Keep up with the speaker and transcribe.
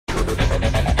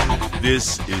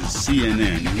This is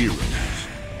CNN Heroes.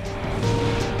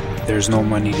 There's no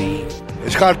money to eat.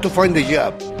 It's hard to find a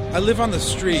job. I live on the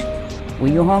street.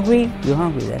 When you're hungry,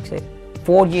 that's it.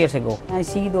 4 years ago, I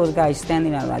see those guys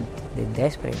standing there like they're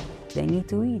desperate. They need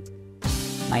to eat.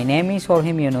 My name is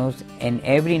Jorge Munoz, and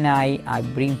every night I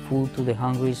bring food to the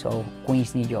hungry of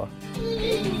Queens, New York.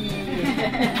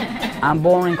 I'm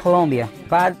born in Colombia,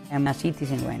 but I'm a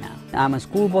citizen right now. I'm a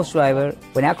school bus driver.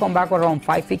 When I come back around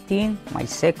 5:15, my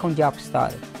second job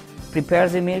started. Prepare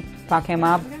the milk, pack them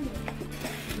up.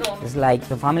 It's like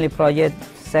a family project,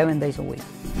 7 days a week.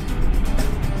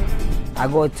 I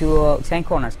go to St.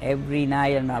 Corners every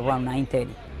night around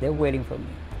 9:30. They're waiting for me.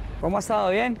 ¿Cómo ha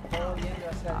estado? ¿Bien?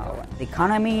 The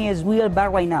economy is real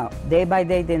bad right now. Day by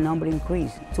day, the number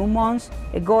increased. 2 months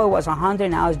ago, it was 100,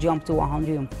 now it's jumped to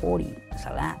 140. It's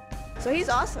a lot. So he's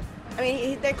awesome. I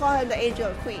mean, they call him the Angel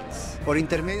of Queens.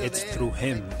 It's through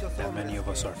him that many of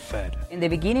us are fed. In the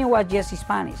beginning, it was just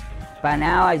Spanish, but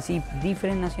now I see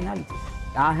different nationalities.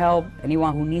 I help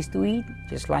anyone who needs to eat,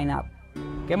 just line up.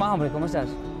 ¿Qué más, hombre? ¿Cómo estás?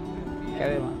 ¿Qué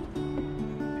ver, man?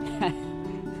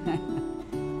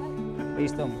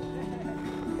 Listo.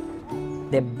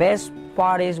 The best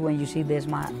part is when you see this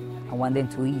man. I want them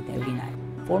to eat every night.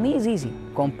 For me, it's easy.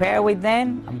 Compare with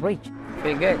them, I'm rich.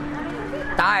 Feel good.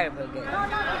 Tired, but good.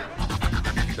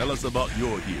 Tell us about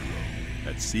your hero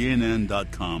at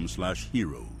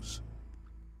cnn.com/heroes.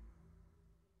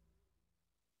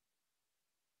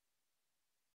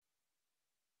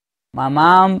 My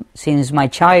mom, since my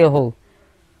childhood,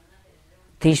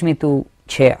 teach me to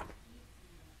share.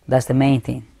 That's the main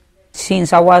thing.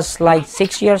 Since I was like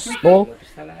 6 years old,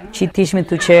 she teach me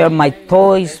to share my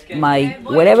toys, my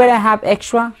whatever I have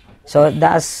extra. So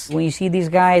that's when you see these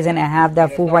guys and I have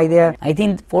that food right there. I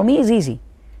think for me it's easy.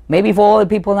 Maybe for other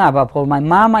people not, but for my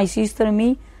mom, my sister, and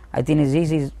me, I think it's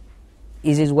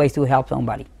easiest way to help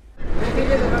somebody.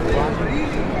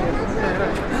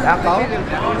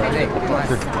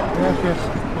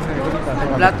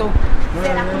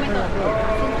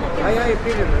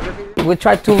 We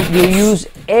try to use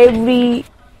every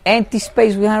empty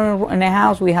space we have in the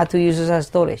house, we have to use it as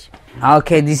storage.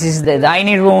 Okay, this is the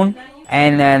dining room,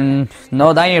 and then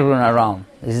no dining room around.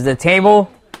 This is the table.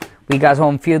 We got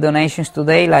some few donations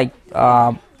today, like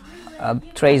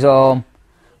trays of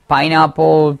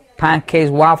pineapple, pancakes,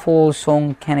 waffles,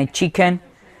 some kind of chicken.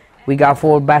 We got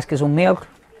 4 baskets of milk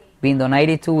being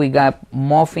donated to. We got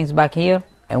muffins back here,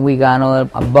 and we got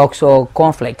a box of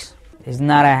cornflakes. It's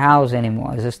not a house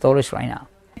anymore, it's a storage right now.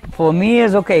 For me,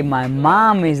 it's okay. My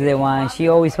mom is the one, she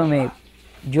always told me,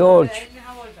 George,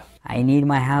 I need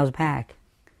my house back.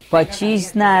 But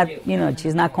she's not,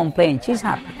 she's not complaining, she's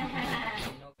happy.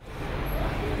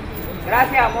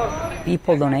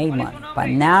 People donate money, but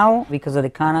now, because of the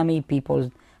economy, people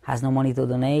has no money to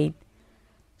donate.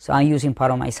 So I'm using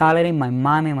part of my salary, my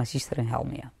mom and my sister help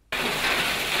me out.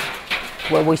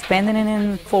 What we're spending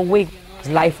in for a week is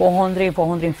like $400,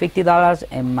 $450,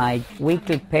 and my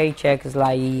weekly paycheck is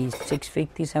like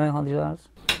 $650, $700.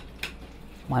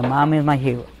 My mom is my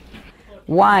hero.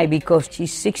 Why? Because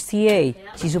she's 68.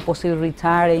 She's supposed to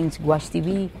retire and watch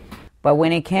TV. But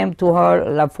when it came to her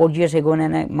like 4 years ago,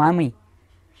 and I, Mommy,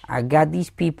 I got these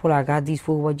people, I got this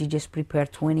food, why you just prepare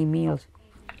 20 meals?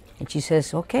 And she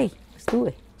says, okay, let's do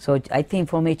it. So I think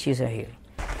for me, she's a hero.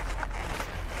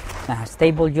 I have a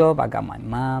stable job, I got my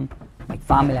mom, my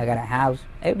family, I got a house,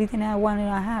 everything I wanted,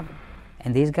 I have.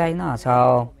 And this guy not.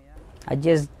 So I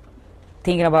just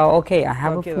thinking about, okay, I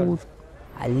have a food.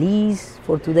 At least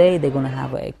for today, they're going to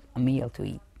have a meal to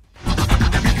eat.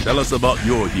 Tell us about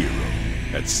your hero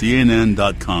at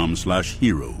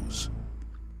cnn.com/heroes.